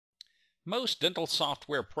Most dental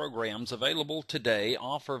software programs available today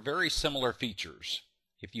offer very similar features.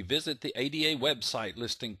 If you visit the ADA website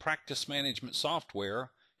listing practice management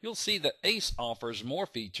software, you'll see that ACE offers more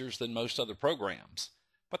features than most other programs.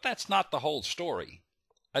 But that's not the whole story.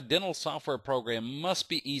 A dental software program must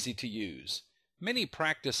be easy to use. Many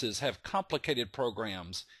practices have complicated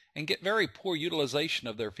programs and get very poor utilization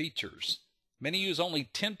of their features. Many use only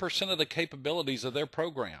 10% of the capabilities of their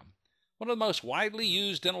program. One of the most widely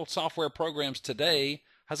used dental software programs today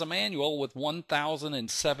has a manual with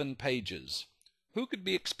 1,007 pages. Who could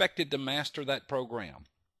be expected to master that program?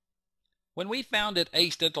 When we founded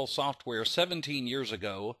ACE Dental Software 17 years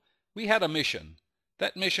ago, we had a mission.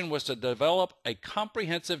 That mission was to develop a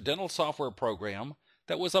comprehensive dental software program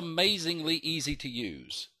that was amazingly easy to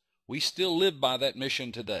use. We still live by that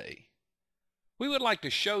mission today. We would like to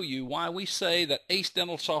show you why we say that ACE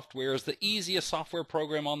Dental Software is the easiest software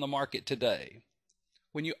program on the market today.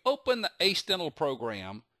 When you open the ACE Dental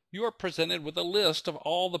program, you are presented with a list of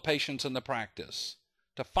all the patients in the practice.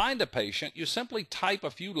 To find a patient, you simply type a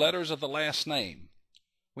few letters of the last name.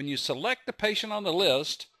 When you select the patient on the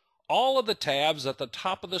list, all of the tabs at the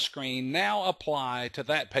top of the screen now apply to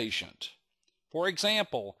that patient. For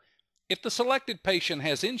example, if the selected patient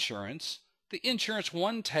has insurance, the Insurance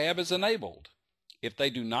 1 tab is enabled. If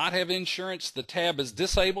they do not have insurance, the tab is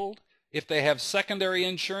disabled. If they have secondary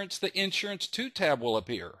insurance, the Insurance 2 tab will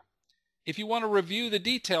appear. If you want to review the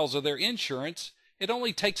details of their insurance, it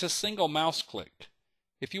only takes a single mouse click.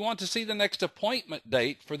 If you want to see the next appointment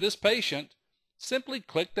date for this patient, simply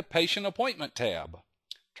click the Patient Appointment tab.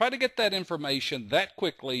 Try to get that information that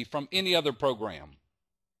quickly from any other program.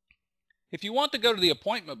 If you want to go to the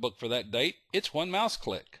appointment book for that date, it's one mouse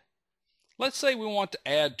click. Let's say we want to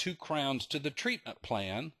add 2 crowns to the treatment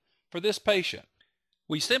plan for this patient.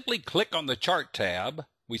 We simply click on the Chart tab,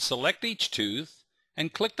 we select each tooth,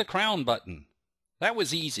 and click the Crown button. That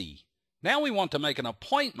was easy. Now we want to make an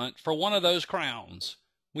appointment for one of those crowns.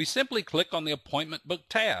 We simply click on the Appointment Book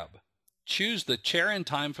tab, choose the chair and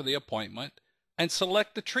time for the appointment, and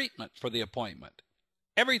select the treatment for the appointment.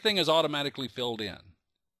 Everything is automatically filled in.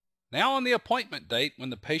 Now on the appointment date, when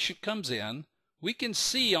the patient comes in, we can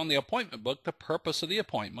see on the appointment book the purpose of the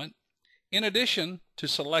appointment. In addition to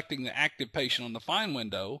selecting the active patient on the Find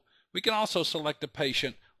window, we can also select the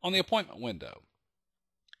patient on the appointment window.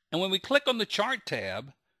 And when we click on the Chart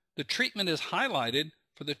tab, the treatment is highlighted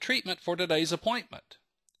for the treatment for today's appointment.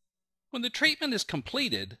 When the treatment is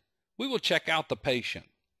completed, we will check out the patient.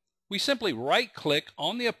 We simply right-click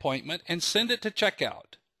on the appointment and send it to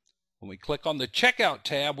checkout. When we click on the Checkout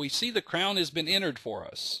tab, we see the crown has been entered for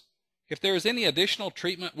us. If there is any additional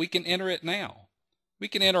treatment, we can enter it now. We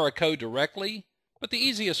can enter a code directly, but the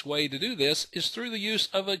easiest way to do this is through the use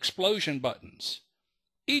of explosion buttons.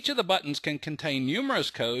 Each of the buttons can contain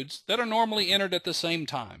numerous codes that are normally entered at the same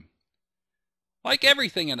time. Like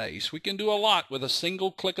everything in ACE, we can do a lot with a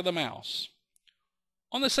single click of the mouse.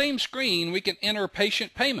 On the same screen, we can enter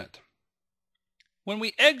patient payment. When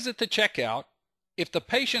we exit the checkout, if the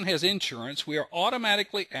patient has insurance, we are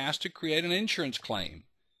automatically asked to create an insurance claim.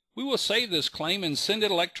 We will save this claim and send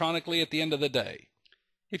it electronically at the end of the day.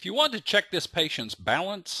 If you want to check this patient's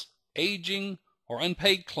balance, aging, or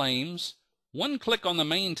unpaid claims, one click on the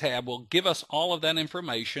Main tab will give us all of that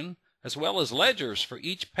information, as well as ledgers for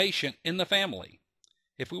each patient in the family.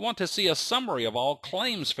 If we want to see a summary of all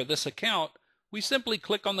claims for this account, we simply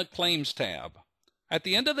click on the Claims tab. At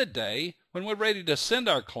the end of the day, when we're ready to send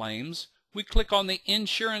our claims, we click on the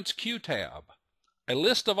Insurance Queue tab. A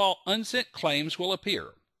list of all unsent claims will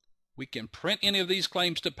appear. We can print any of these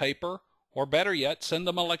claims to paper, or better yet, send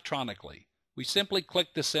them electronically. We simply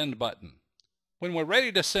click the Send button. When we're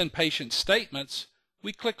ready to send patient statements,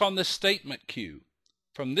 we click on the Statement queue.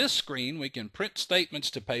 From this screen, we can print statements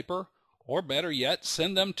to paper, or better yet,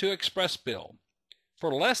 send them to Express Bill.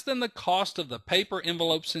 For less than the cost of the paper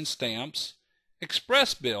envelopes and stamps,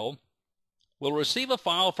 Express Bill will receive a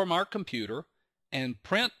file from our computer and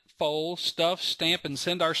print, fold, stuff, stamp, and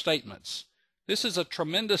send our statements. This is a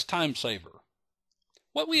tremendous time saver.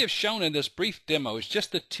 What we have shown in this brief demo is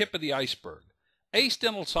just the tip of the iceberg. ACE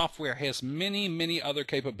Dental Software has many other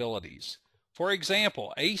capabilities. For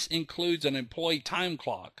example, ACE includes an employee time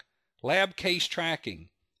clock, lab case tracking,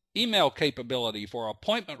 email capability for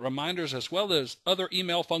appointment reminders, as well as other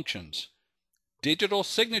email functions, digital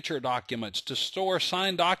signature documents to store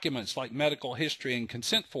signed documents like medical history and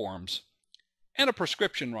consent forms, and a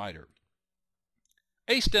prescription writer.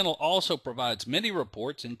 ACE Dental also provides many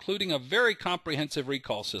reports, including a very comprehensive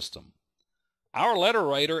recall system. Our letter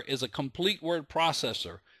writer is a complete word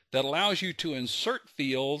processor that allows you to insert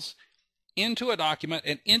fields into a document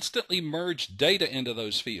and instantly merge data into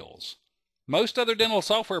those fields. Most other dental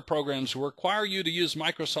software programs require you to use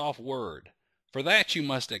Microsoft Word. For that, you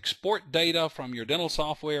must export data from your dental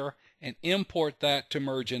software and import that to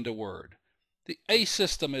merge into Word. The ACE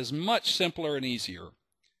system is much simpler and easier.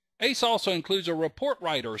 ACE also includes a report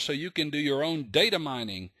writer so you can do your own data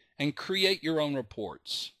mining and create your own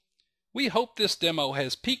reports. We hope this demo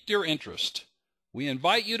has piqued your interest. We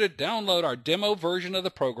invite you to download our demo version of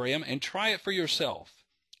the program and try it for yourself.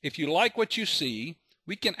 If you like what you see,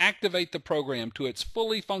 we can activate the program to its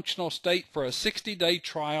fully functional state for a 60-day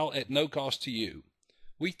trial at no cost to you.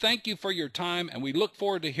 We thank you for your time and we look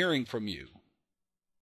forward to hearing from you.